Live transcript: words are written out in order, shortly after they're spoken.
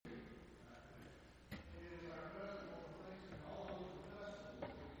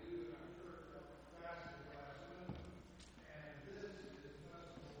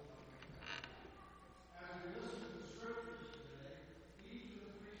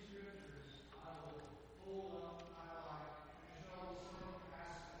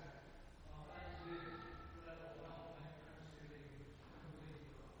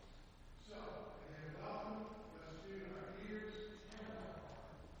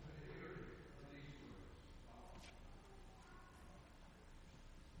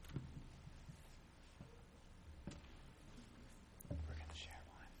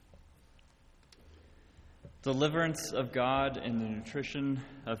Deliverance of God and the nutrition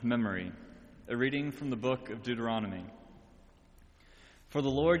of memory. A reading from the book of Deuteronomy. For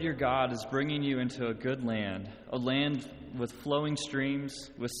the Lord your God is bringing you into a good land, a land with flowing streams,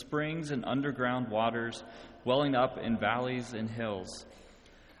 with springs and underground waters welling up in valleys and hills,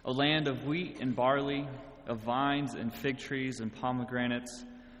 a land of wheat and barley, of vines and fig trees and pomegranates,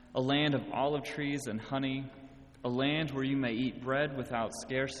 a land of olive trees and honey, a land where you may eat bread without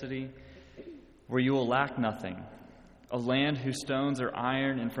scarcity, where you will lack nothing, a land whose stones are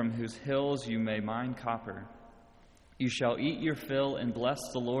iron and from whose hills you may mine copper. You shall eat your fill and bless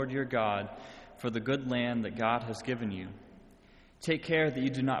the Lord your God for the good land that God has given you. Take care that you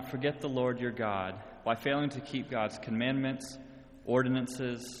do not forget the Lord your God by failing to keep God's commandments,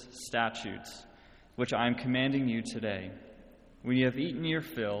 ordinances, statutes, which I am commanding you today. When you have eaten your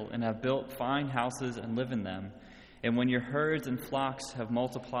fill and have built fine houses and live in them, and when your herds and flocks have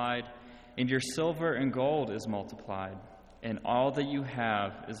multiplied, and your silver and gold is multiplied, and all that you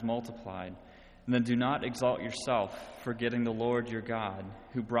have is multiplied, and then do not exalt yourself, forgetting the Lord your God,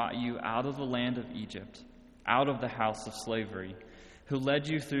 who brought you out of the land of Egypt, out of the house of slavery, who led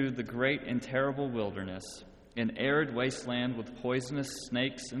you through the great and terrible wilderness, an arid wasteland with poisonous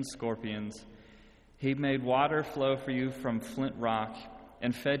snakes and scorpions. He made water flow for you from flint rock,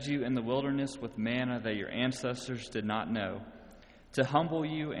 and fed you in the wilderness with manna that your ancestors did not know, to humble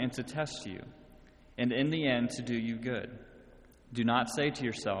you and to test you, and in the end to do you good. Do not say to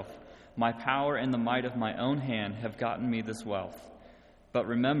yourself, my power and the might of my own hand have gotten me this wealth. But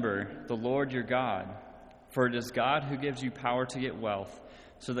remember the Lord your God, for it is God who gives you power to get wealth,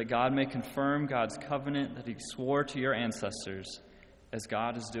 so that God may confirm God's covenant that he swore to your ancestors, as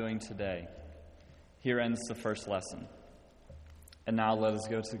God is doing today. Here ends the first lesson. And now let us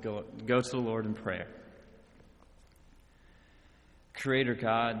go to the Lord in prayer. Creator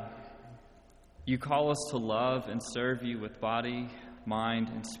God, you call us to love and serve you with body, mind,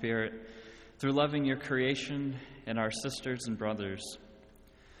 and spirit through loving your creation and our sisters and brothers.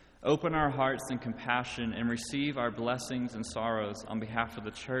 Open our hearts in compassion and receive our blessings and sorrows on behalf of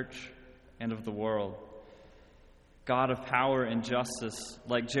the church and of the world. God of power and justice,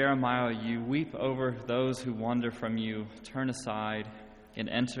 like Jeremiah, you weep over those who wander from you, turn aside, and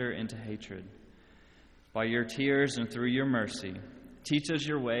enter into hatred. By your tears and through your mercy, teach us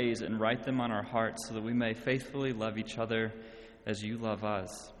your ways and write them on our hearts so that we may faithfully love each other as you love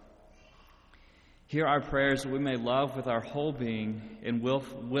us. Hear our prayers that we may love with our whole being and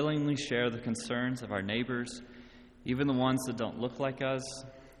willingly share the concerns of our neighbors, even the ones that don't look like us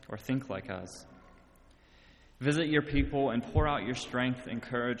or think like us. Visit your people and pour out your strength and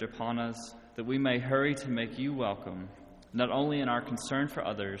courage upon us, that we may hurry to make you welcome, not only in our concern for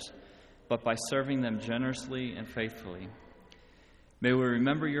others, but by serving them generously and faithfully. May we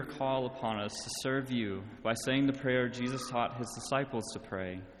remember your call upon us to serve you by saying the prayer Jesus taught his disciples to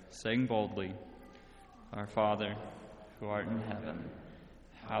pray, saying boldly, Our Father, who art in heaven,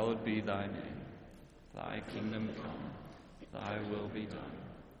 hallowed be thy name. Thy kingdom come, thy will be done,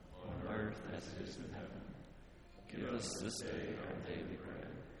 on earth as it is in heaven. Give us this day our daily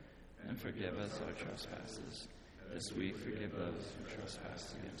bread, and forgive us our trespasses, as we forgive those who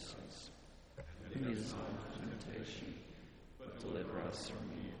trespass against us. Lead us not into temptation, but deliver us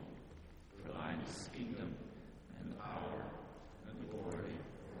from evil. For thine is the kingdom, and the power, and the glory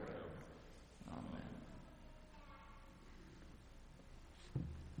forever. Amen.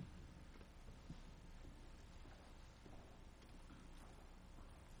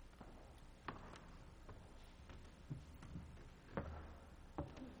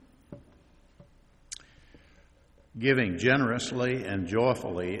 Giving generously and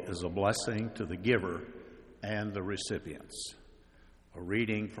joyfully is a blessing to the giver and the recipients. A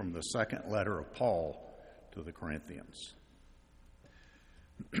reading from the second letter of Paul to the Corinthians.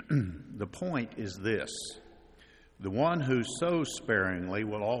 The point is this: the one who sows sparingly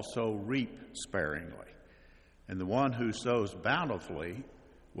will also reap sparingly, and the one who sows bountifully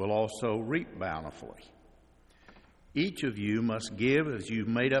will also reap bountifully. Each of you must give as you've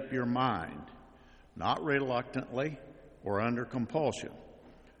made up your mind, not reluctantly or under compulsion,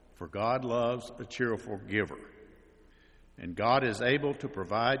 for God loves a cheerful giver. And God is able to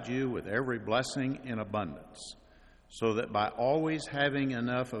provide you with every blessing in abundance, so that by always having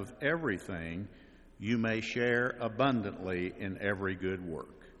enough of everything, you may share abundantly in every good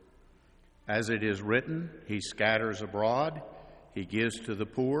work. As it is written, he scatters abroad, he gives to the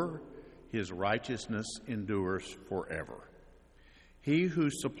poor, his righteousness endures forever. He who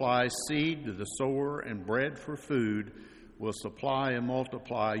supplies seed to the sower and bread for food will supply and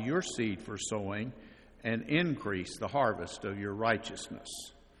multiply your seed for sowing and increase the harvest of your righteousness.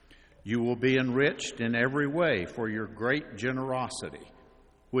 You will be enriched in every way for your great generosity,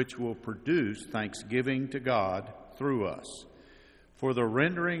 which will produce thanksgiving to God through us. For the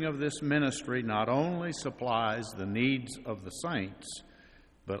rendering of this ministry not only supplies the needs of the saints,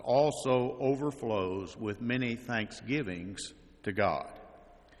 but also overflows with many thanksgivings to God.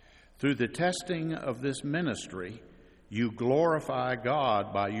 Through the testing of this ministry, you glorify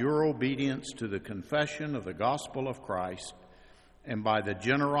God by your obedience to the confession of the gospel of Christ and by the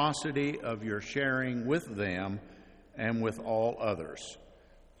generosity of your sharing with them and with all others,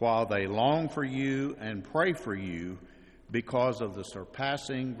 while they long for you and pray for you because of the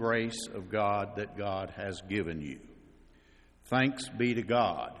surpassing grace of God that God has given you. Thanks be to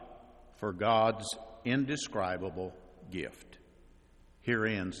God for God's indescribable gift. Here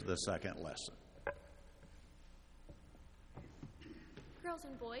ends the second lesson. Girls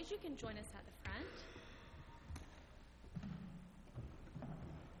and boys, you can join us at the front.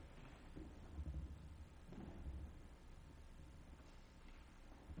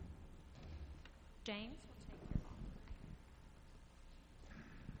 James, we'll take your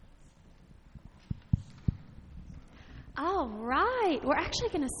ball. All right, we're actually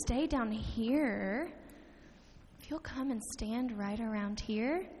going to stay down here. If you'll come and stand right around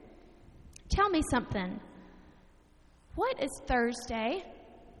here. Tell me something. What is Thursday?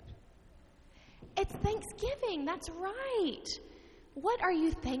 It's Thanksgiving. That's right. What are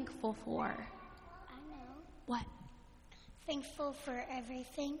you thankful for? I know. What? Thankful for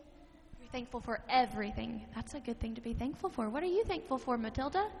everything. You're thankful for everything. That's a good thing to be thankful for. What are you thankful for,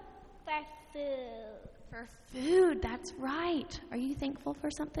 Matilda? For food. For food. That's right. Are you thankful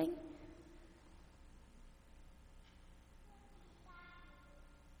for something?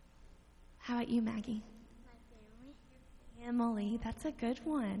 How about you, Maggie? My family. Family. That's a good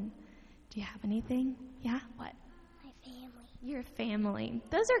one. Do you have anything? Yeah? What? My family. Your family.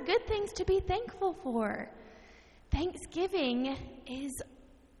 Those are good things to be thankful for. Thanksgiving is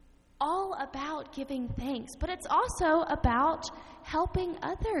all about giving thanks, but it's also about helping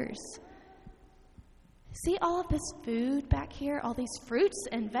others. See all of this food back here, all these fruits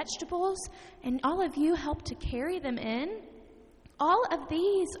and vegetables, and all of you help to carry them in. All of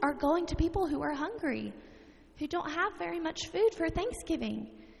these are going to people who are hungry, who don't have very much food for Thanksgiving.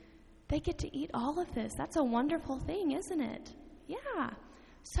 They get to eat all of this. That's a wonderful thing, isn't it? Yeah.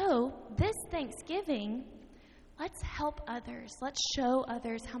 So this Thanksgiving, let's help others. Let's show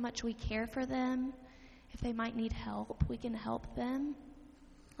others how much we care for them. If they might need help, we can help them.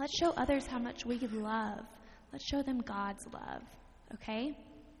 Let's show others how much we love. Let's show them God's love, okay?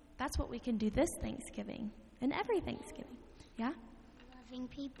 That's what we can do this Thanksgiving and every Thanksgiving. Yeah? Loving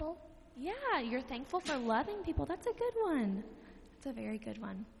people. Yeah, you're thankful for loving people. That's a good one. That's a very good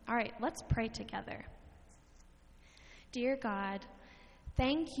one. All right, let's pray together. Dear God,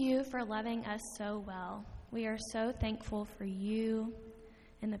 thank you for loving us so well. We are so thankful for you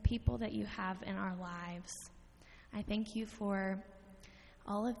and the people that you have in our lives. I thank you for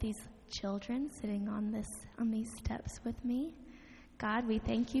all of these children sitting on these steps with me. God, we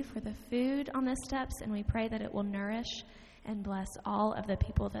thank you for the food on the steps, and we pray that it will nourish and bless all of the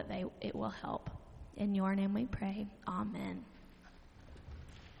people that it will help. In your name we pray. Amen.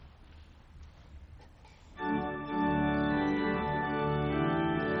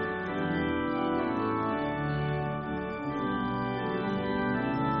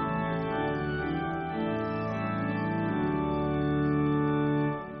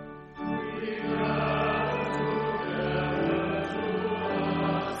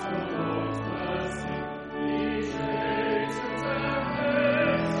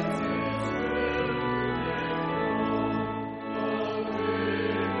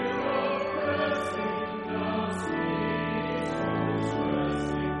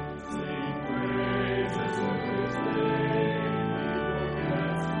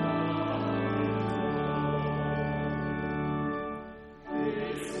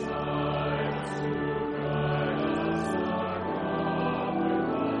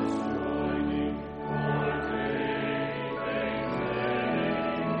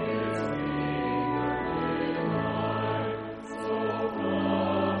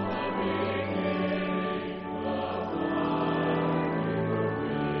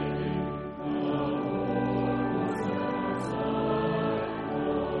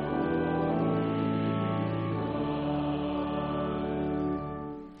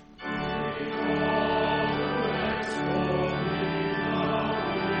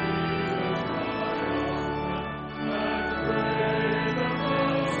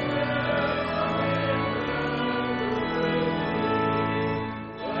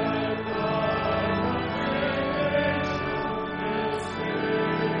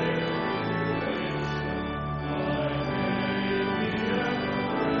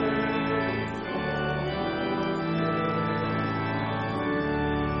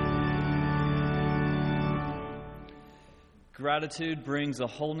 Gratitude brings a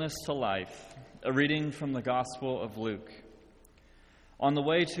wholeness to life. A reading from the Gospel of Luke. On the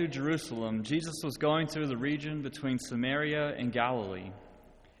way to Jerusalem, Jesus was going through the region between Samaria and Galilee.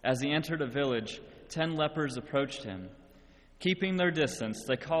 As he entered a village, 10 lepers approached him. Keeping their distance,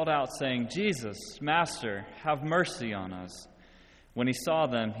 they called out, saying, "Jesus, Master, have mercy on us." When he saw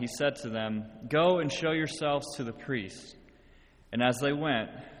them, he said to them, "Go and show yourselves to the priests." And as they went,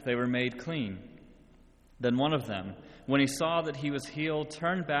 they were made clean. Then one of them, when he saw that he was healed,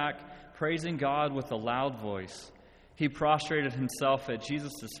 turned back, praising God with a loud voice. He prostrated himself at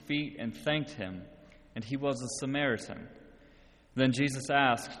Jesus' feet and thanked him, and he was a Samaritan. Then Jesus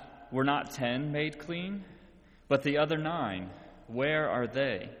asked, "Were not 10 made clean? But the other 9, where are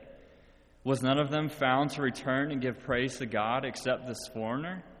they? Was none of them found to return and give praise to God except this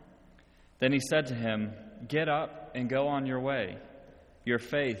foreigner?" Then he said to him, "Get up and go on your way. Your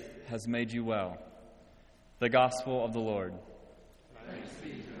faith has made you well." The Gospel of the Lord. Thanks be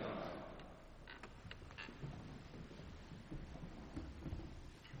to God.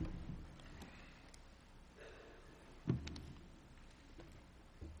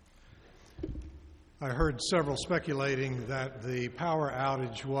 I heard several speculating that the power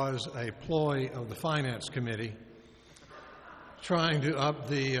outage was a ploy of the Finance Committee trying to up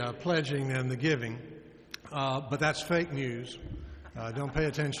the pledging and the giving, but that's fake news. Don't pay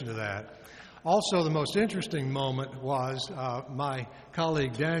attention to that. Also, the most interesting moment was my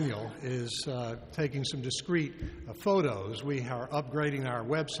colleague Daniel is taking some discrete photos. We are upgrading our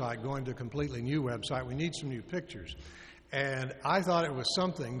website, going to a completely new website. We need some new pictures. And I thought it was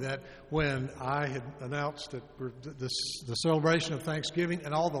something that when I had announced that the celebration of Thanksgiving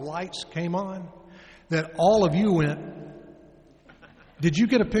and all the lights came on, that all of you went, "Did you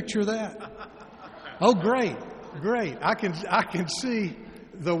get a picture of that?" Oh, great. I can see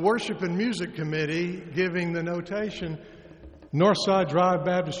the Worship and Music Committee giving the notation, Northside Drive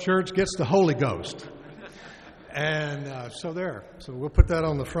Baptist Church gets the Holy Ghost. And so we'll put that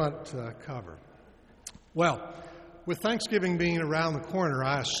on the front cover. Well, with Thanksgiving being around the corner,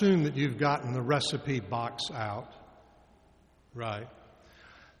 I assume that you've gotten the recipe box out. Right.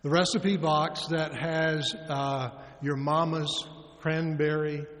 The recipe box that has your mama's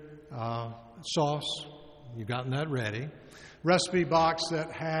cranberry sauce. You've gotten that ready. Recipe box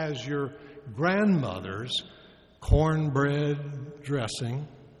that has your grandmother's cornbread dressing,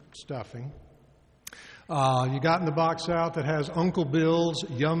 stuffing. You gotten the box out that has Uncle Bill's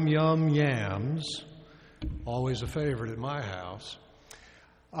Yum Yum Yams. Always a favorite at my house.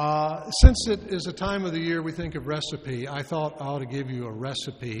 Since it is a time of the year we think of recipe, I thought I ought to give you a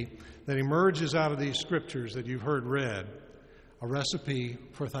recipe that emerges out of these scriptures that you've heard read, a recipe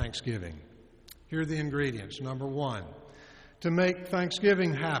for Thanksgiving. Here are the ingredients. Number 1, to make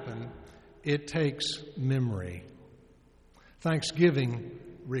Thanksgiving happen, it takes memory. Thanksgiving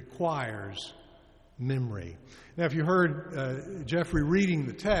requires memory. Now, if you heard Jeffrey reading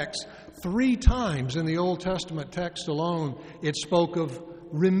the text, 3 times in the Old Testament text alone, it spoke of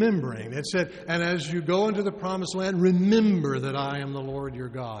remembering. It said, "And as you go into the promised land, remember that I am the Lord your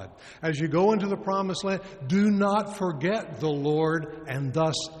God." As you go into the promised land, do not forget the Lord and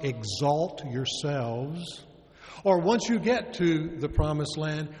thus exalt yourselves. Or once you get to the promised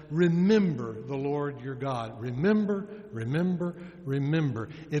land, remember the Lord your God. Remember, remember, remember.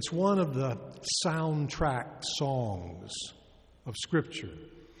 It's one of the soundtrack songs of Scripture.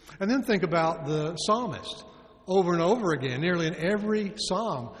 And then think about the psalmist. Over and over again, nearly in every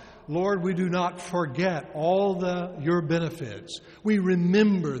psalm, "Lord, we do not forget all your benefits. We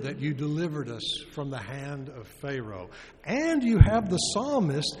remember that you delivered us from the hand of Pharaoh." And you have the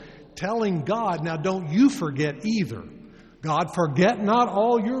psalmist telling God, "Now don't you forget either. God, forget not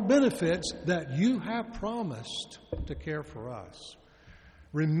all your benefits that you have promised to care for us."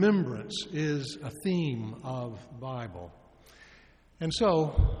 Remembrance is a theme of the Bible. And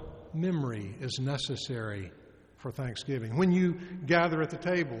so, memory is necessary for Thanksgiving. When you gather at the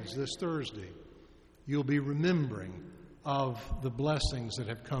tables this Thursday, you'll be remembering of the blessings that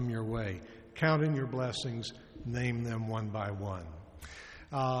have come your way. Counting your blessings, name them one by one.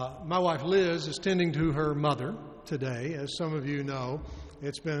 My wife Liz is tending to her mother today. As some of you know,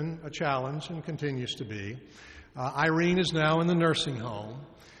 it's been a challenge and continues to be. Irene is now in the nursing home,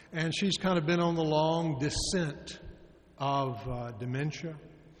 and she's kind of been on the long descent of dementia.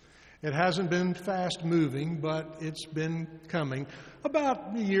 It hasn't been fast moving, but it's been coming.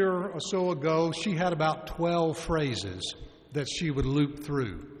 About a year or so ago, she had about 12 phrases that she would loop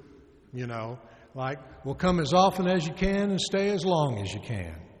through. Like, "Well, come as often as you can and stay as long as you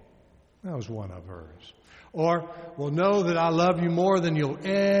can." That was one of hers. Or, "Well, know that I love you more than you'll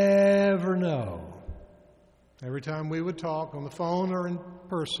ever know." Every time we would talk on the phone or in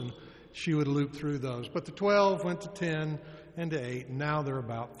person, she would loop through those. But the 12 went to 10 and to 8, and now they're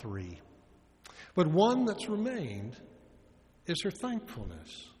about 3. But one that's remained is her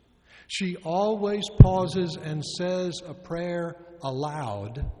thankfulness. She always pauses and says a prayer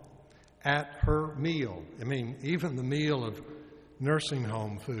aloud at her meal. I mean, even the meal of nursing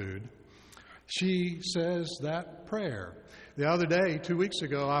home food. She says that prayer. The other day, 2 weeks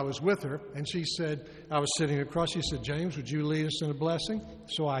ago, I was with her, and she said, I was sitting across, she said, James, would you lead us in a blessing?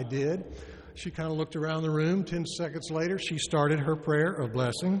 So I did. She kind of looked around the room. 10 seconds later, she started her prayer of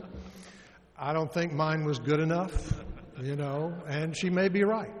blessing. I don't think mine was good enough, and she may be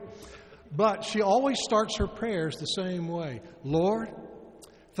right. But she always starts her prayers the same way. Lord,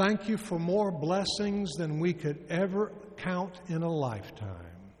 thank you for more blessings than we could ever count in a lifetime.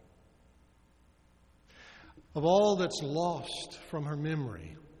 Of all that's lost from her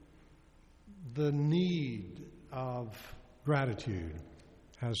memory, the need of gratitude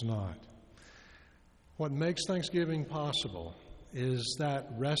has not. What makes Thanksgiving possible is that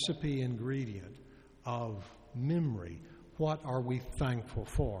recipe ingredient of memory. What are we thankful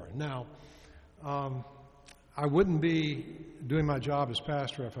for? Now, I wouldn't be doing my job as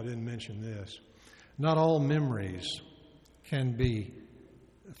pastor if I didn't mention this. Not all memories can be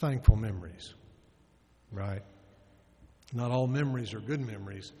thankful memories, right? Not all memories are good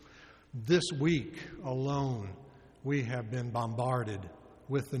memories. This week alone, we have been bombarded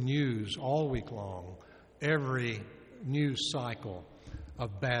with the news all week long, every news cycle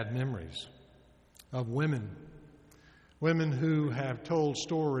of bad memories, of women who have told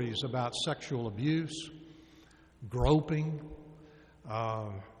stories about sexual abuse, groping.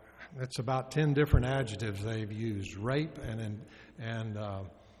 It's about 10 different adjectives they've used: rape and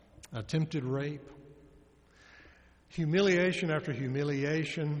attempted rape, humiliation after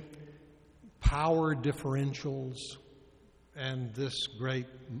humiliation, power differentials, and this great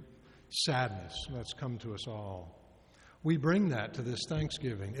sadness that's come to us all. We bring that to this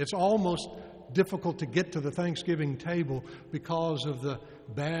Thanksgiving. It's almost difficult to get to the Thanksgiving table because of the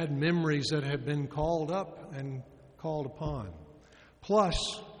bad memories that have been called up and called upon. Plus,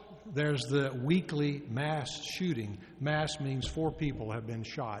 there's the weekly mass shooting. Mass means 4 people have been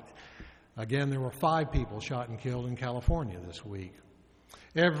shot. Again, there were 5 people shot and killed in California this week.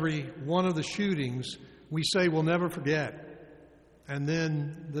 Every one of the shootings, we say we'll never forget. And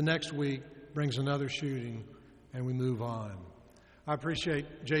then the next week brings another shooting, and we move on. I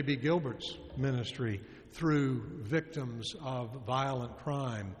appreciate J.B. Gilbert's ministry through victims of violent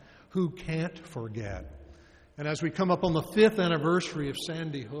crime who can't forget. And as we come up on the 5th anniversary of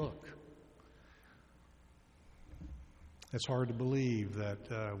Sandy Hook, it's hard to believe that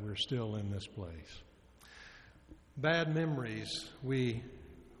we're still in this place. Bad memories we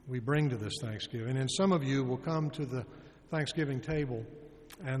bring to this Thanksgiving. And some of you will come to the Thanksgiving table,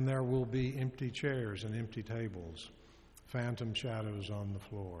 and there will be empty chairs and empty tables, phantom shadows on the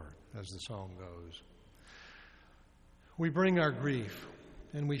floor, as the song goes. We bring our grief,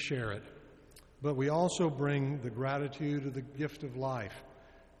 and we share it. But we also bring the gratitude of the gift of life,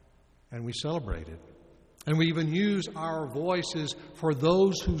 and we celebrate it. And we even use our voices for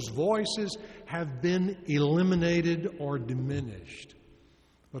those whose voices have been eliminated or diminished.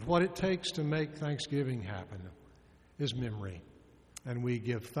 But what it takes to make Thanksgiving happen is memory. And we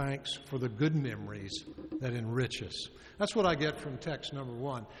give thanks for the good memories that enrich us. That's what I get from text number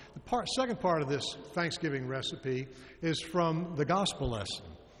 1. The second part of this Thanksgiving recipe is from the gospel lesson.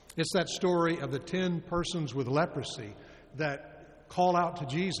 It's that story of the 10 persons with leprosy that call out to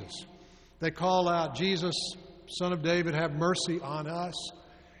Jesus. They call out, Jesus, Son of David, have mercy on us.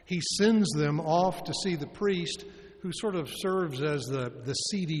 He sends them off to see the priest, who sort of serves as the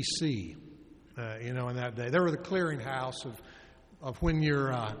CDC, in that day. They were the clearinghouse of when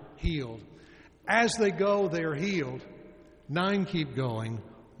you're healed. As they go, they are healed. 9 keep going.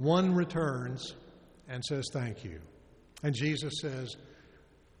 1 returns and says, thank you. And Jesus says,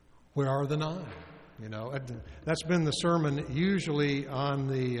 where are the 9? That's been the sermon usually on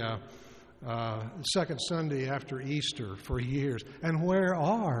the second Sunday after Easter for years. And where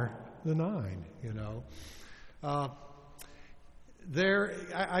are the 9?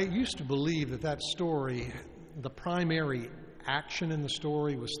 I used to believe that story, the primary action in the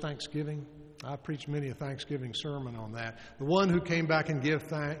story was thanksgiving. I preached many a Thanksgiving sermon on that. The one who came back and gave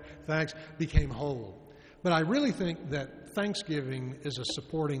thanks became whole. But I really think that Thanksgiving is a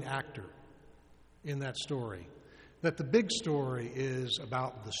supporting actor in that story. That the big story is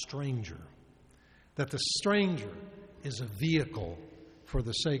about the stranger. That the stranger is a vehicle for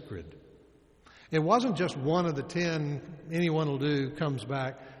the sacred. It wasn't just one of the 10, anyone will do, comes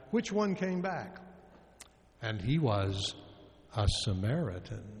back. Which one came back? and he was a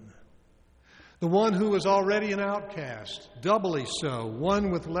Samaritan. The one who was already an outcast, doubly so,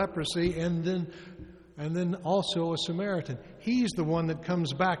 one with leprosy, and then also a Samaritan. He's the one that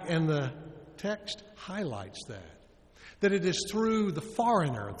comes back, and the text highlights that it is through the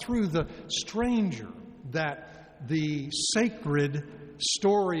foreigner, through the stranger, that the sacred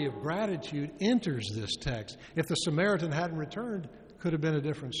story of gratitude enters this text. If the Samaritan hadn't returned, it could have been a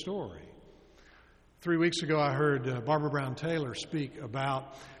different story. 3 weeks ago, I heard Barbara Brown Taylor speak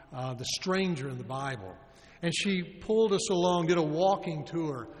about the stranger in the Bible. And she pulled us along, did a walking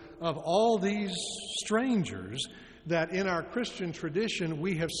tour of all these strangers that in our Christian tradition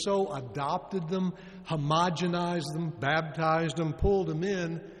we have so adopted them, homogenized them, baptized them, pulled them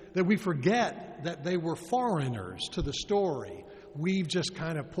in, that we forget that they were foreigners to the story. We've just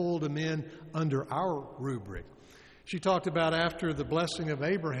kind of pulled them in under our rubric. She talked about after the blessing of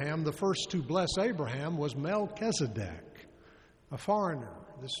Abraham, the first to bless Abraham was Melchizedek, a foreigner,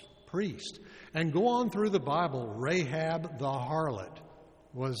 this priest. And go on through the Bible, Rahab the harlot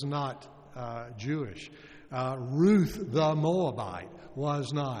was not Jewish. Ruth the Moabite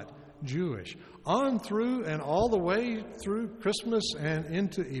was not Jewish. On through and all the way through Christmas and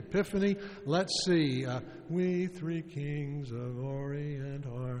into Epiphany, let's see, we three kings of Orient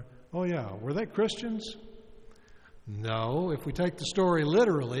are... Oh yeah, were they Christians? No, if we take the story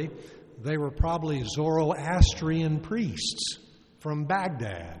literally, they were probably Zoroastrian priests from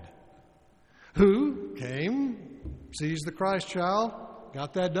Baghdad who came, seized the Christ child,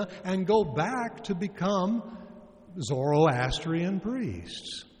 got that done, and go back to become Zoroastrian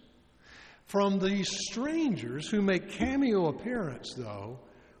priests. From these strangers who make cameo appearance, though,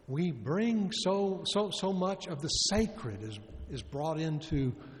 we bring so much of the sacred is brought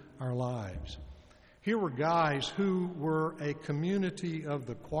into our lives. Here were guys who were a community of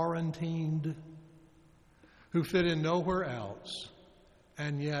the quarantined, who fit in nowhere else,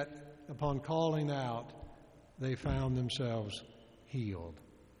 and yet, upon calling out, they found themselves healed.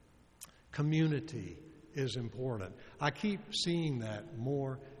 Community is important. I keep seeing that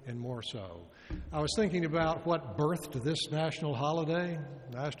more and more so. I was thinking about what birthed this national holiday,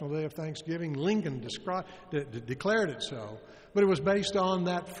 National Day of Thanksgiving. Lincoln declared it so, but it was based on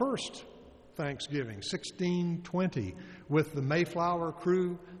that first Thanksgiving, 1620, with the Mayflower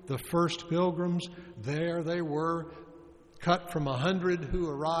crew, the first pilgrims. There they were, cut from 100 who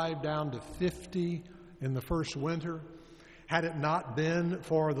arrived down to 50 in the first winter. Had it not been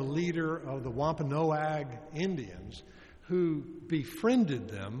for the leader of the Wampanoag Indians who befriended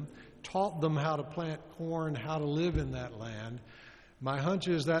them, taught them how to plant corn, how to live in that land, my hunch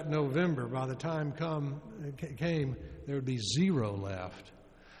is that November, by the time came, there would be zero left.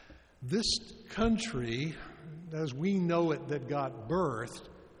 This country, as we know it that got birthed,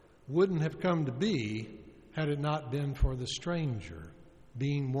 wouldn't have come to be had it not been for the stranger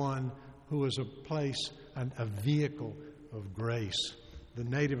being one who was a place, a vehicle of grace. The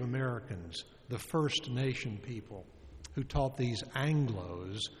Native Americans, the First Nation people who taught these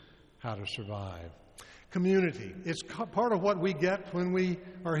Anglos how to survive. Community. It's part of what we get when we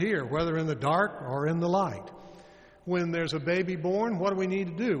are here, whether in the dark or in the light. When there's a baby born, what do we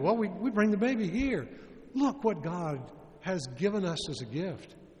need to do? Well, we bring the baby here. Look what God has given us as a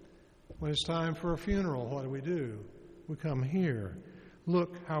gift. When it's time for a funeral, what do? We come here.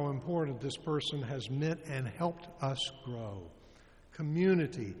 Look how important this person has meant and helped us grow.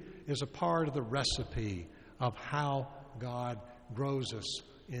 Community is a part of the recipe of how God grows us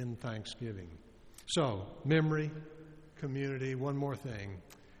in Thanksgiving. So, memory, community, one more thing,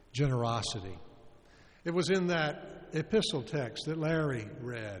 generosity. It was in that epistle text that Larry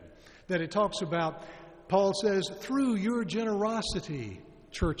read that it talks about, Paul says, through your generosity,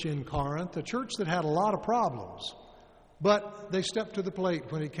 church in Corinth, a church that had a lot of problems, but they stepped to the plate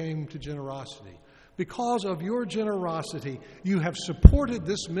when it came to generosity. Because of your generosity, you have supported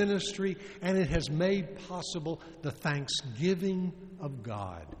this ministry, and it has made possible the thanksgiving of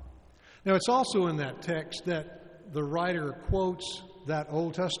God. Now, it's also in that text that the writer quotes that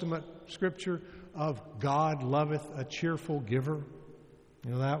Old Testament scripture of God loveth a cheerful giver.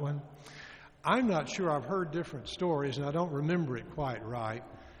 You know that one? I'm not sure. I've heard different stories, and I don't remember it quite right.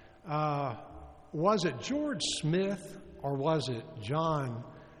 Was it George Smith or was it John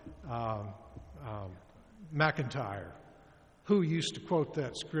McIntyre who used to quote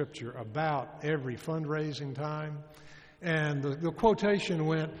that scripture about every fundraising time? And the quotation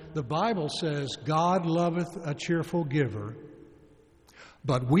went, the Bible says, God loveth a cheerful giver,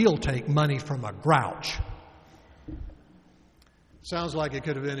 but we'll take money from a grouch. Sounds like it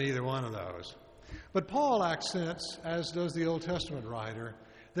could have been either one of those. But Paul accents, as does the Old Testament writer,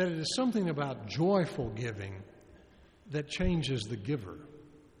 that it is something about joyful giving that changes the giver.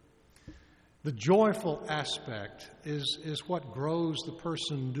 The joyful aspect is what grows the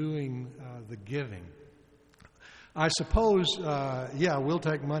person doing the giving. I suppose, we'll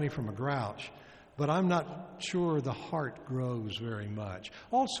take money from a grouch, but I'm not sure the heart grows very much.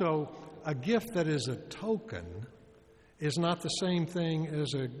 Also, a gift that is a token is not the same thing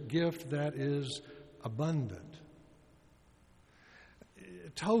as a gift that is abundant.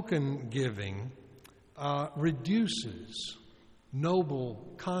 Token giving reduces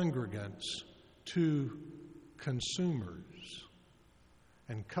noble congregants to consumers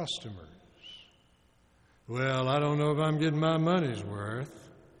and customers. Well, I don't know if I'm getting my money's worth.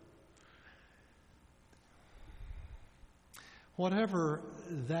 Whatever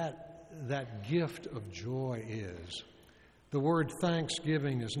that gift of joy is, the word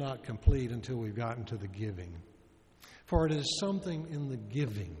thanksgiving is not complete until we've gotten to the giving. For it is something in the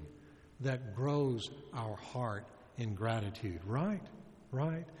giving that grows our heart in gratitude, right?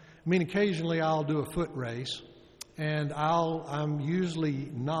 Right? I mean, occasionally I'll do a foot race, and I'm usually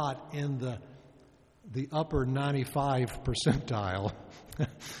not in the upper 95 percentile.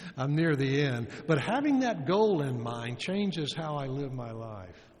 I'm near the end. But having that goal in mind changes how I live my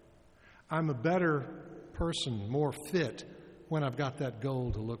life. I'm a better person, more fit, when I've got that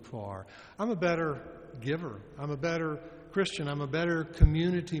goal to look for. I'm a better giver. I'm a better Christian. I'm a better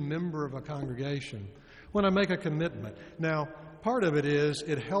community member of a congregation when I make a commitment. Now, part of it is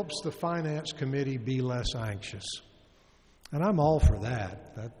it helps the finance committee be less anxious. And I'm all for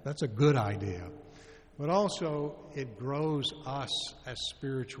that. That's a good idea. But also, it grows us as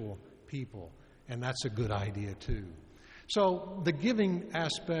spiritual people. And that's a good idea, too. So, the giving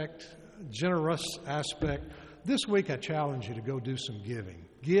aspect, generous aspect, this week I challenge you to go do some giving.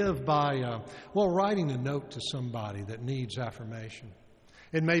 Give by, writing a note to somebody that needs affirmation.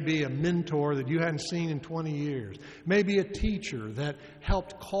 It may be a mentor that you hadn't seen in 20 years. Maybe a teacher that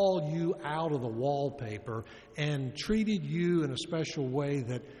helped call you out of the wallpaper and treated you in a special way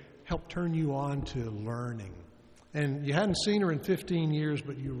that helped turn you on to learning. And you hadn't seen her in 15 years,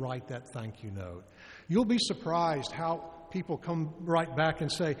 but you write that thank you note. You'll be surprised how people come right back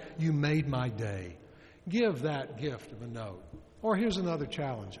and say, "You made my day." Give that gift of a note. Or here's another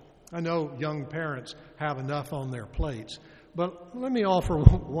challenge. I know young parents have enough on their plates, but let me offer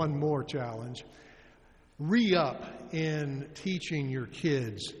one more challenge. Re-up in teaching your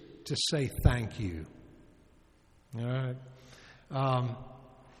kids to say thank you. All right?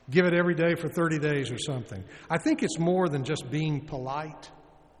 Give it every day for 30 days or something. I think it's more than just being polite.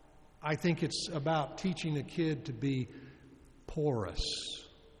 I think it's about teaching a kid to be porous,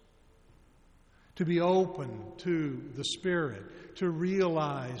 to be open to the Spirit, to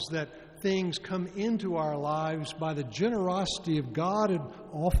realize that things come into our lives by the generosity of God and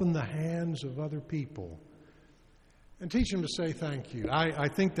often the hands of other people. And teach them to say thank you. I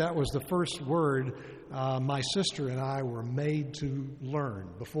think that was the first word my sister and I were made to learn.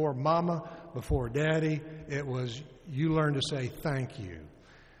 Before Mama, before Daddy, it was you learn to say thank you.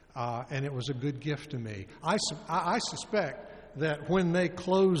 And it was a good gift to me. I suspect that when they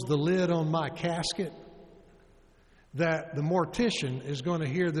close the lid on my casket, that the mortician is going to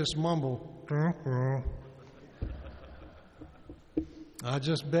hear this mumble. I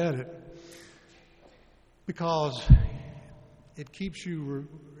just bet it. Because it keeps you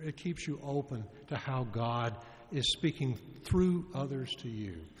open to how God is speaking through others to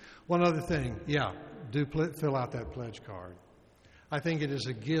you. One other thing, fill out that pledge card. I think it is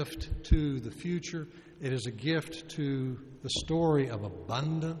a gift to the future. It is a gift to the story of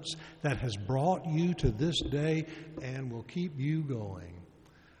abundance that has brought you to this day and will keep you going.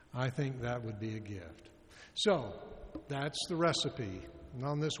 I think that would be a gift. So, that's the recipe. And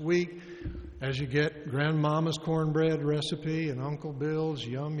on this week, as you get Grandmama's cornbread recipe and Uncle Bill's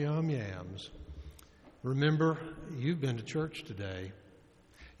yum, yum, yams, remember, you've been to church today.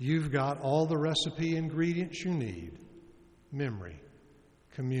 You've got all the recipe ingredients you need. Memory,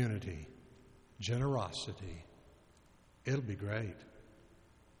 community, generosity. It'll be great.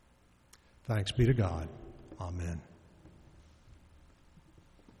 Thanks be to God. Amen.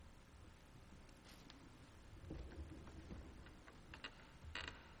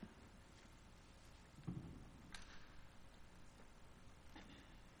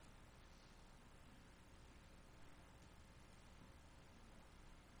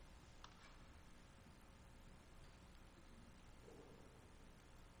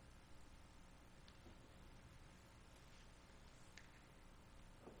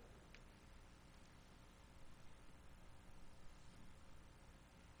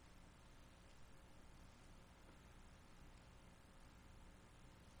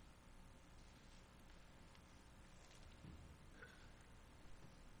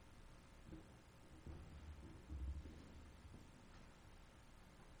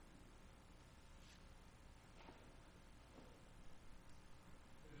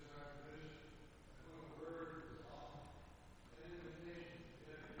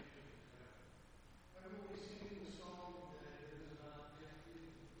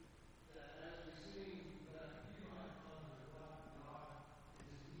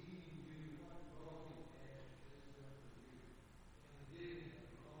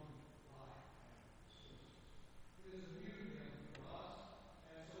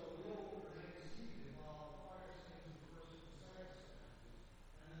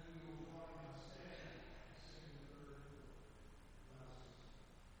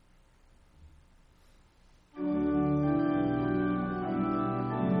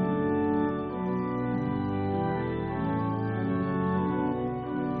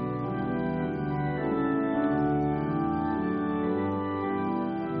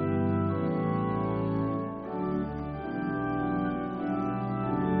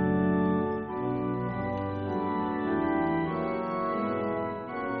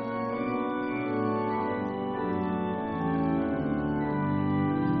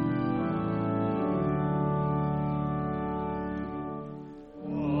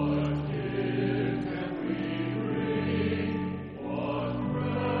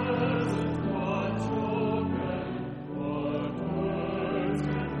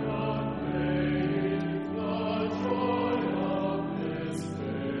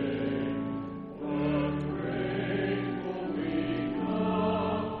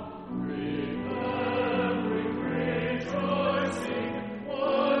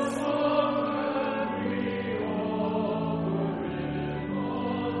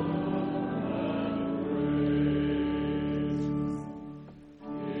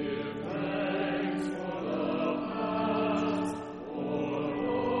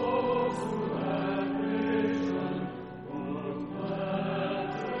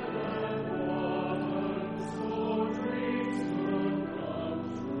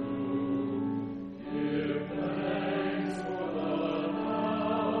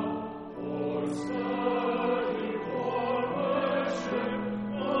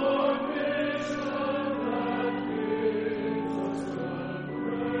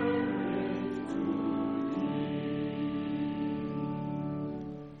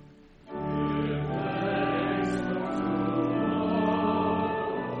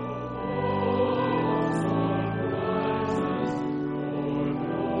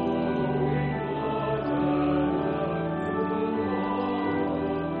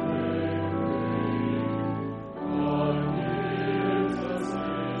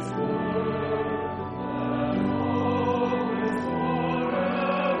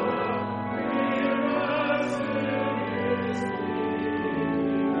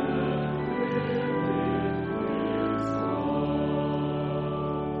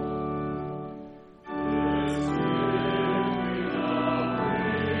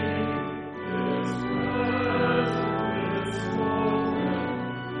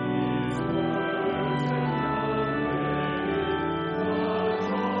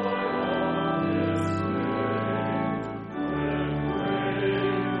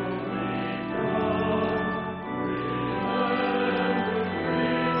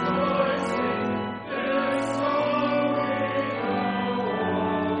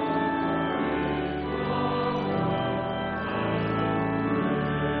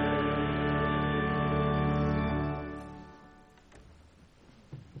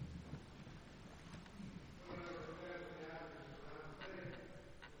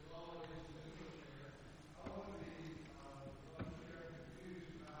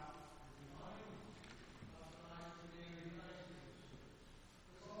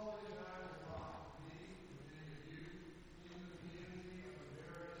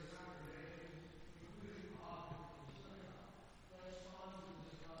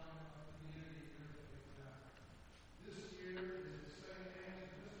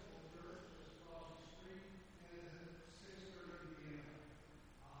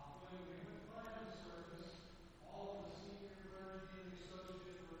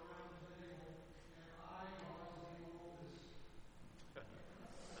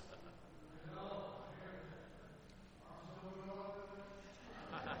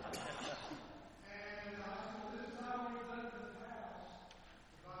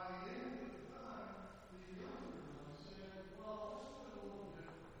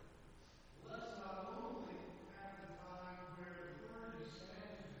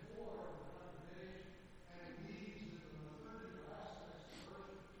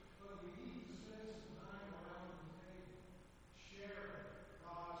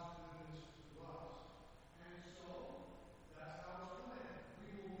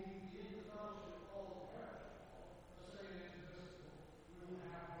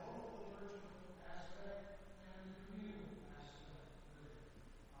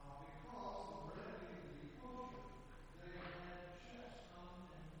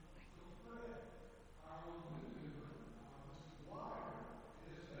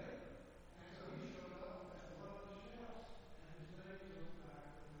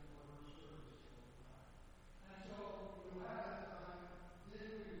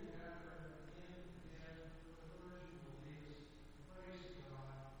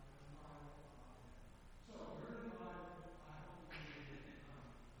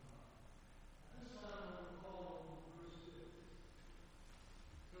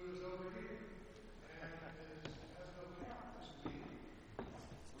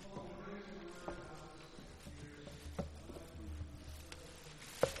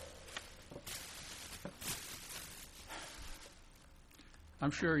 I'm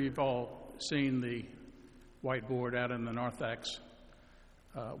sure you've all seen the whiteboard out in the narthex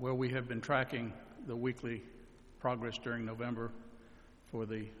where we have been tracking the weekly progress during November for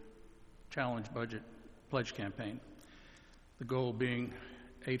the Challenge Budget Pledge Campaign. The goal being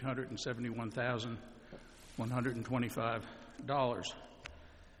 $871,125.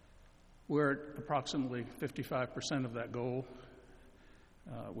 We're at approximately 55% of that goal.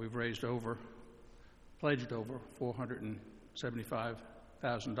 We've pledged over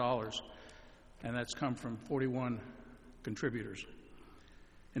 $475,000, and that's come from 41 contributors.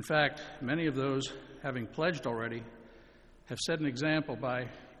 In fact, many of those having pledged already have set an example by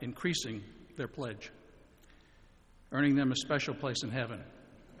increasing their pledge, earning them a special place in heaven.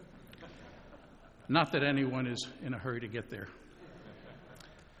 Not that anyone is in a hurry to get there.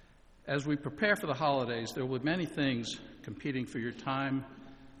 As we prepare for the holidays, there will be many things competing for your time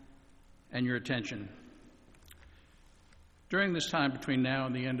and your attention. During this time between now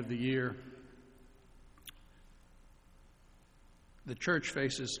and the end of the year, the church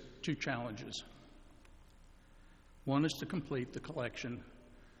faces two challenges. One is to complete the collection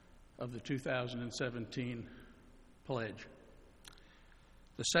of the 2017 pledge.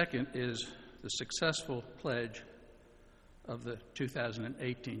 The second is the successful pledge of the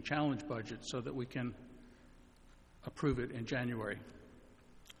 2018 challenge budget so that we can approve it in January.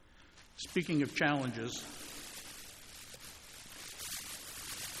 Speaking of challenges,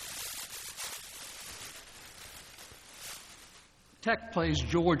 Tech plays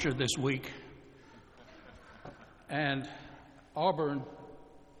Georgia this week, and Auburn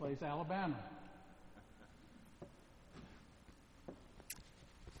plays Alabama.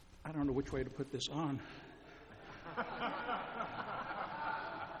 I don't know which way to put this on.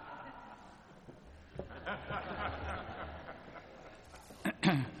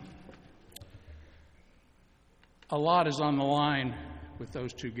 A lot is on the line with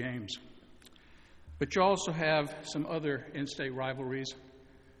those two games. But you also have some other in-state rivalries: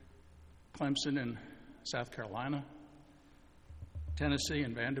 Clemson and South Carolina, Tennessee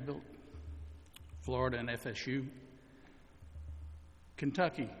and Vanderbilt, Florida and FSU,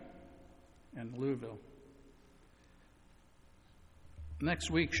 Kentucky and Louisville. Next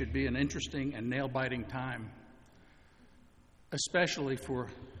week should be an interesting and nail-biting time, especially for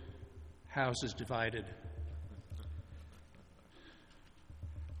houses divided.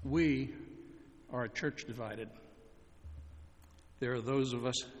 We are a church divided. There are those of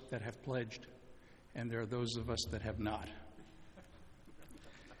us that have pledged, and there are those of us that have not.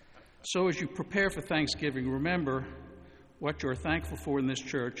 So as you prepare for Thanksgiving, remember what you're thankful for in this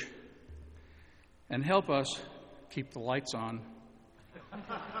church, and help us keep the lights on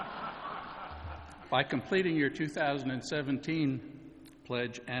by completing your 2017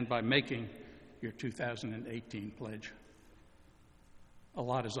 pledge and by making your 2018 pledge. A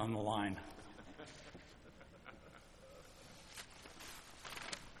lot is on the line.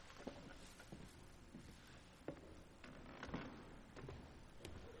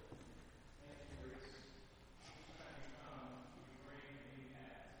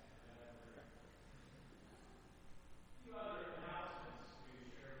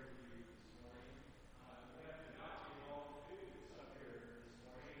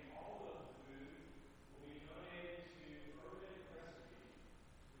 Food will be donated to Urban Recipe,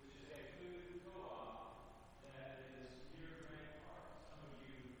 which is a food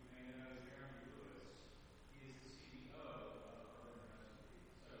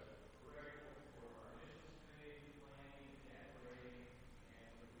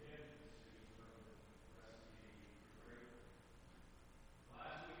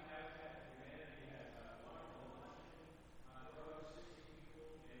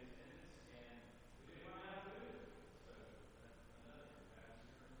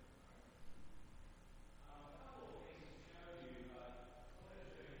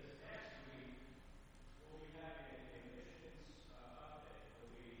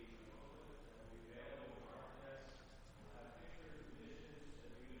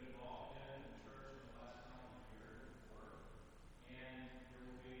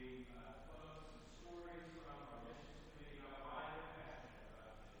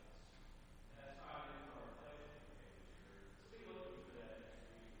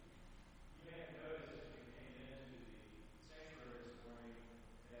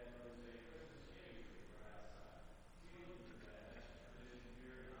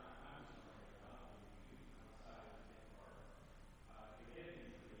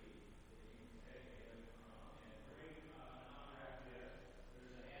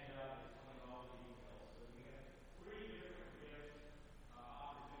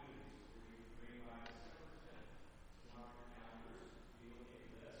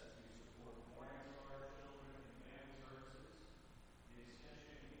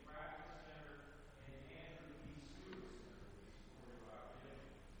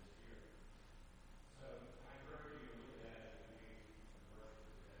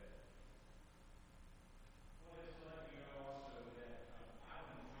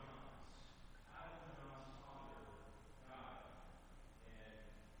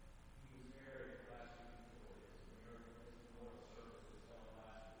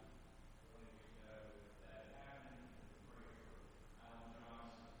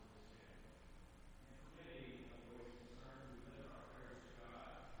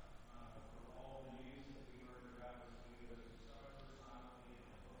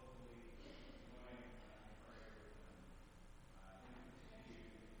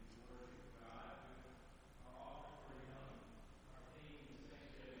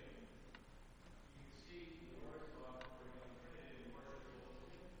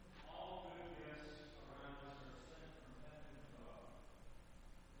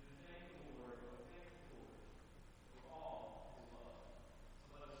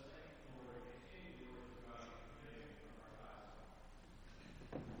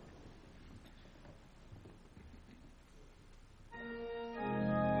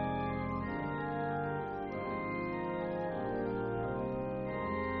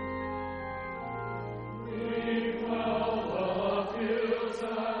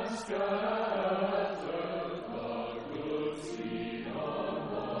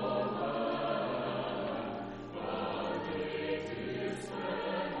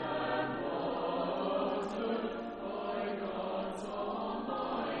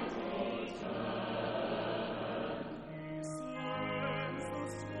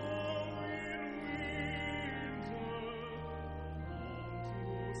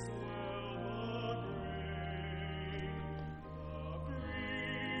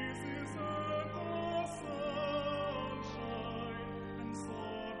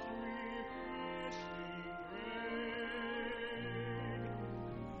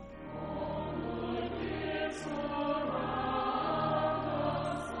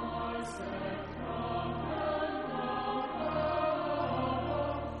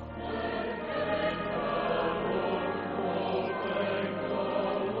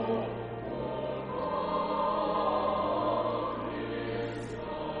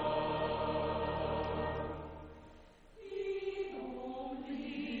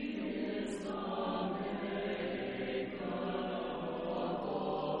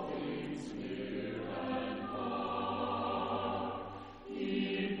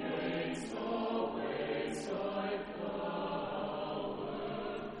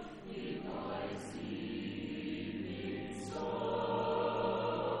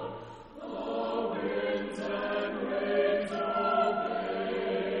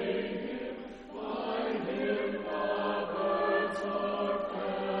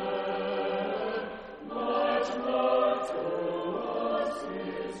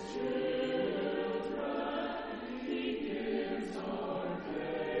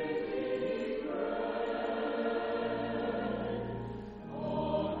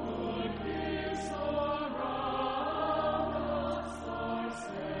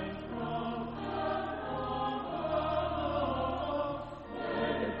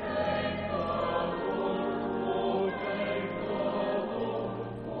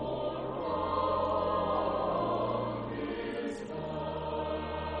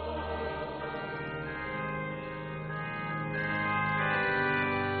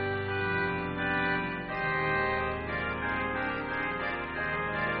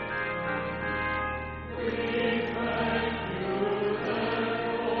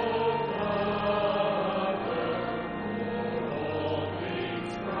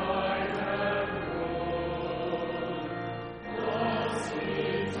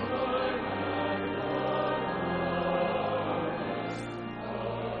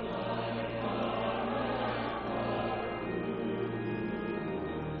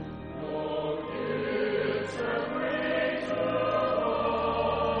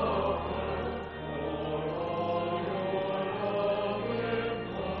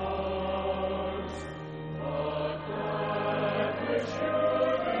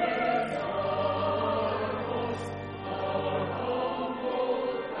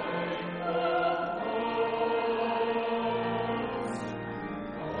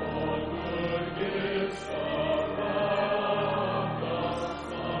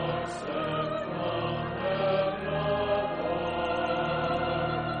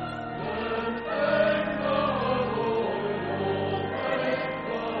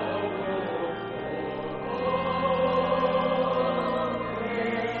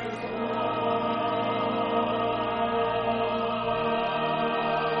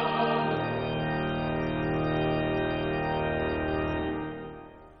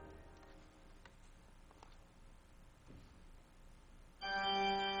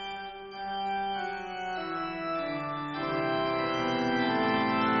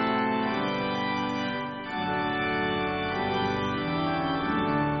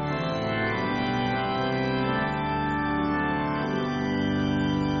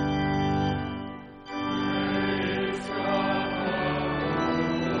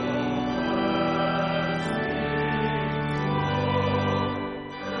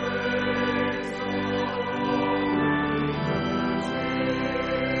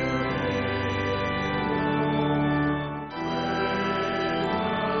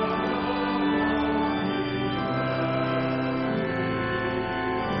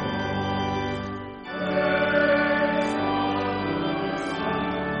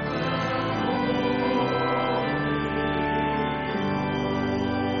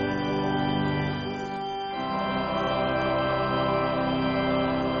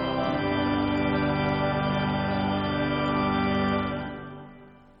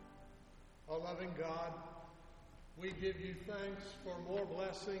give you thanks for more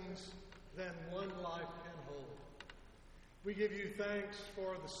blessings than one life can hold. We give you thanks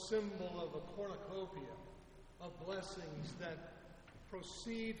for the symbol of a cornucopia of blessings that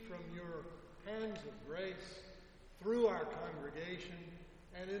proceed from your hands of grace through our congregation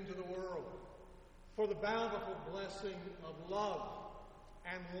and into the world, for the bountiful blessing of love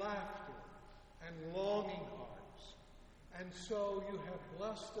and laughter and longing hearts. And so you have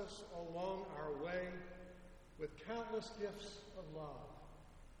blessed us along our way with countless gifts of love.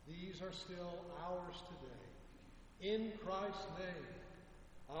 These are still ours today. In Christ's name,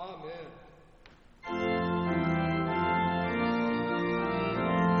 amen.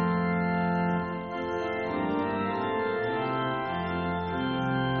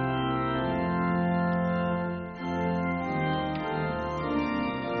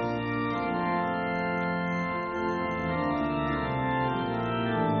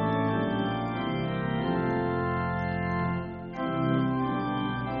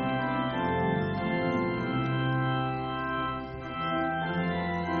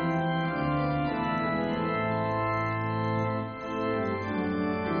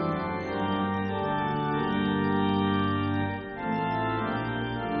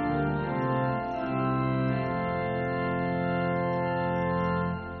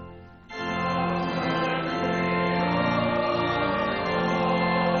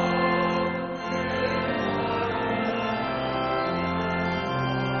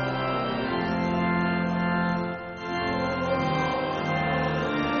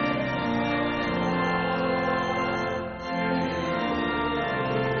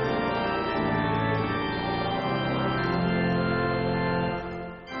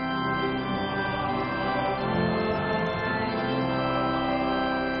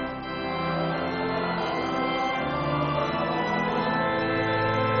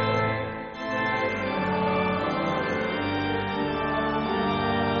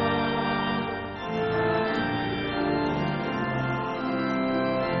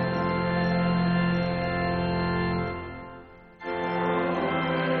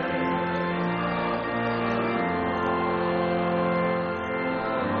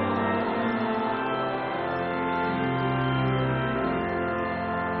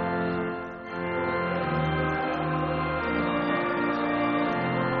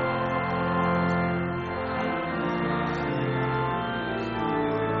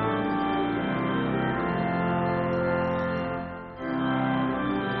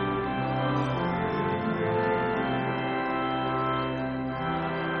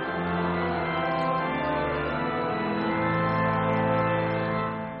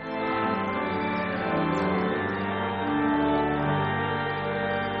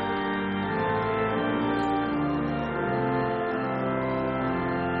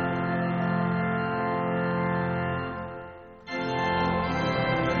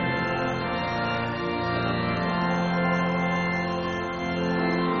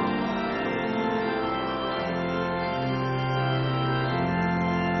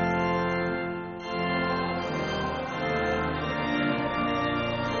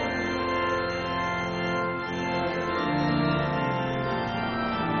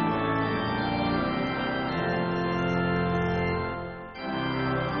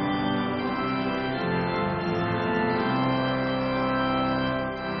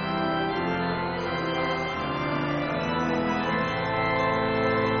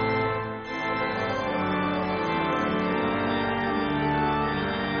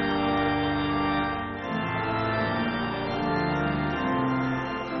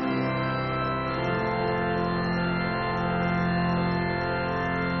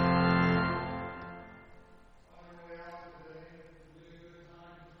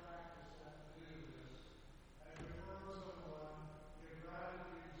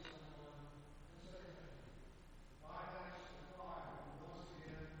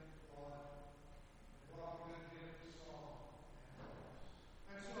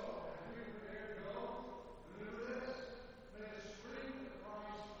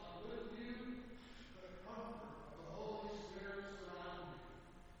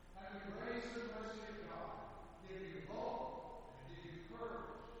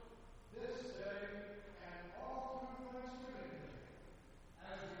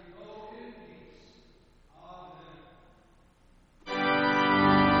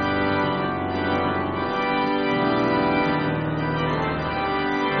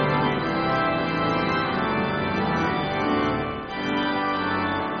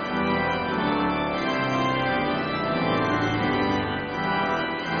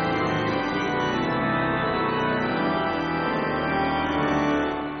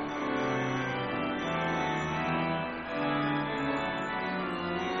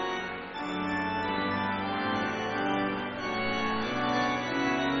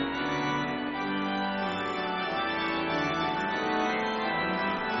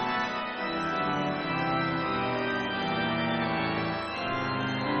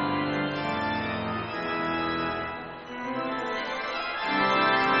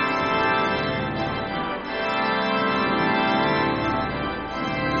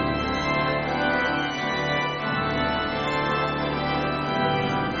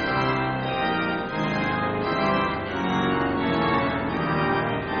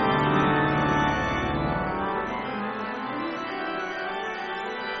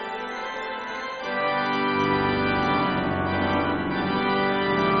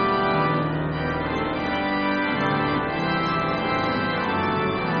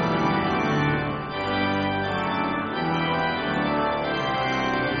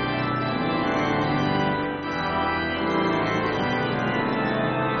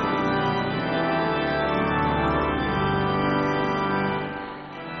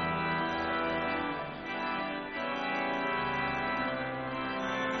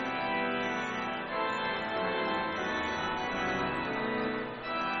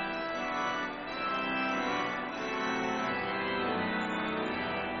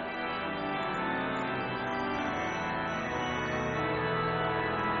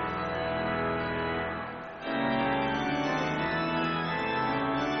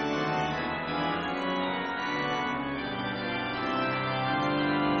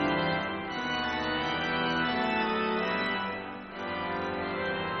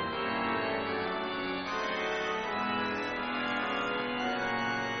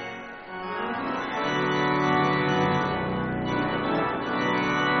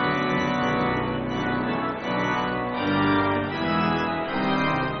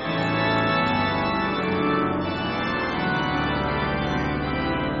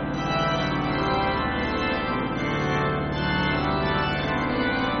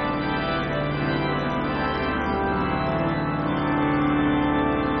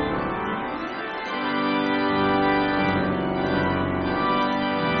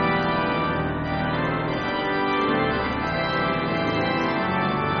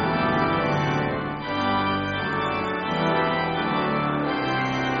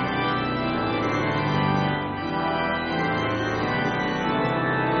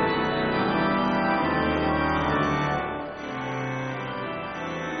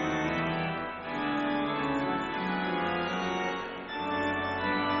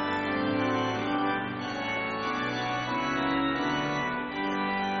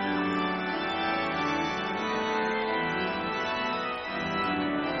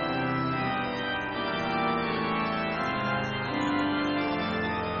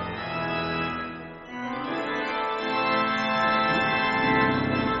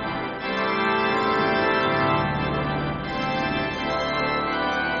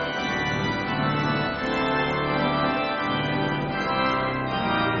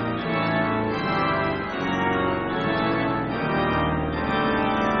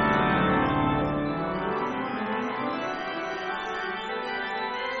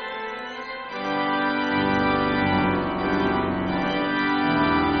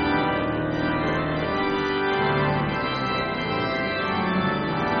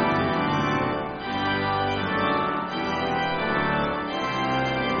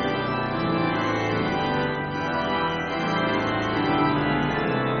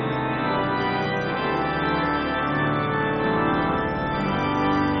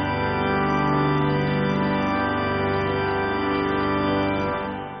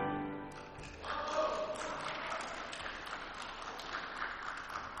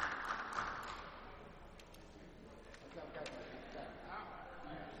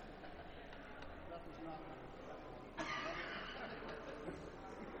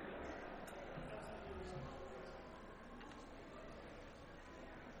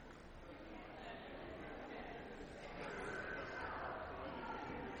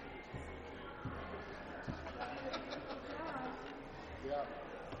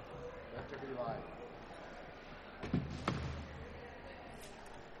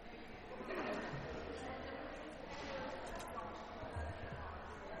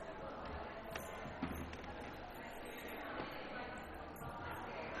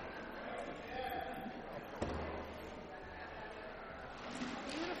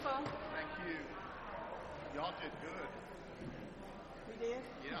 you. Y'all did good. We did?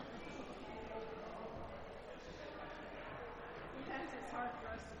 Yeah. Sometimes it's hard for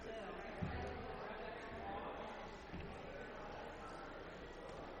us to tell.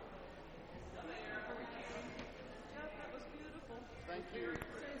 Yep, that was beautiful. Thank you.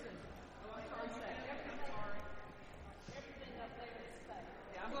 Susan, hold on a second. I'm sorry. Everything up there is fake.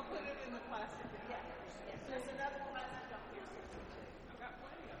 Yeah, I'm going to put it in the plastic. Yeah. There's another plastic up here. I've got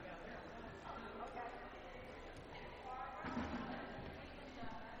plenty of down there. Okay.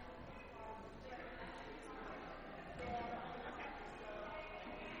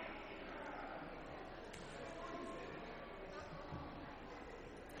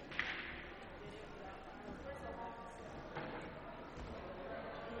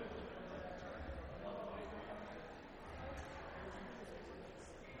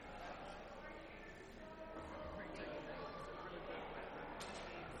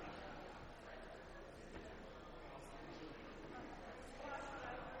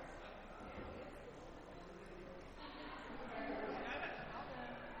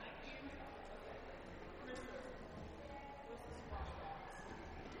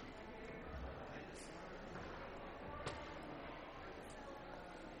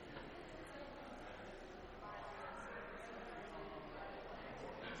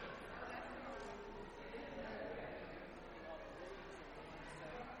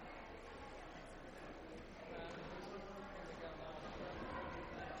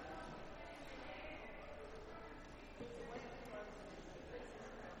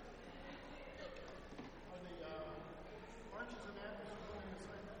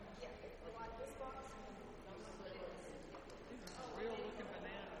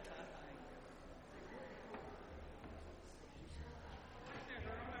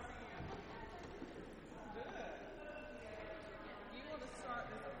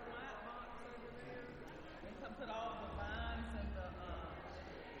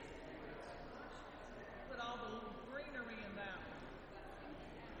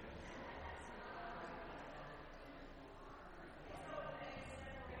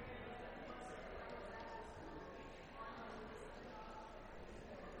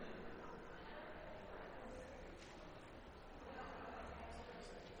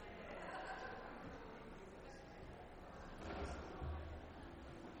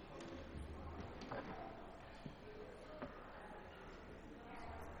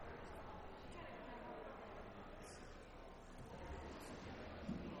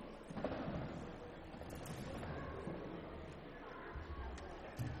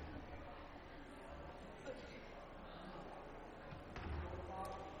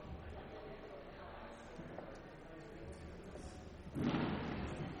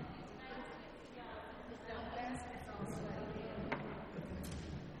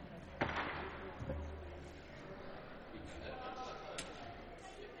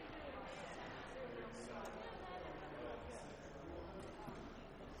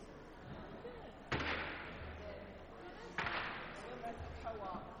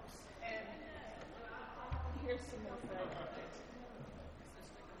 Here's some more food.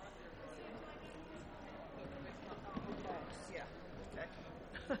 Yeah. Okay.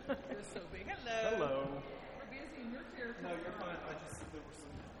 You're so big. Hello. Hello. We're busy and you're here. No, you're fine. I just there was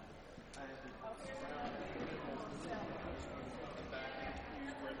some. I had to back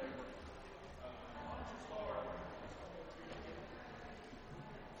where they were.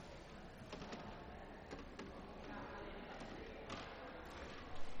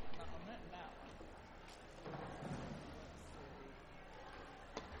 Not on that now.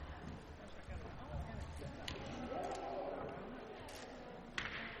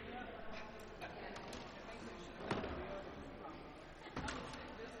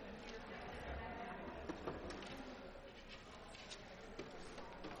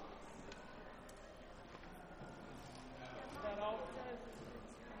 That all it says?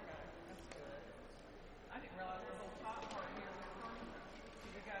 Okay, that's good. I didn't realize the whole top part here was permanent.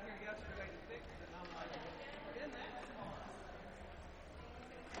 We got here yesterday to fix it, and I'm like, isn't that smart?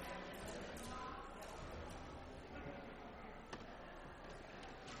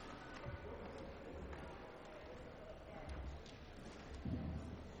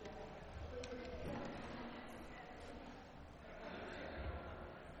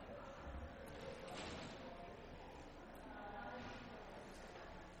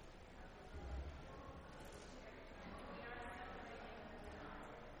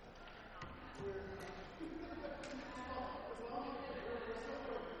 We're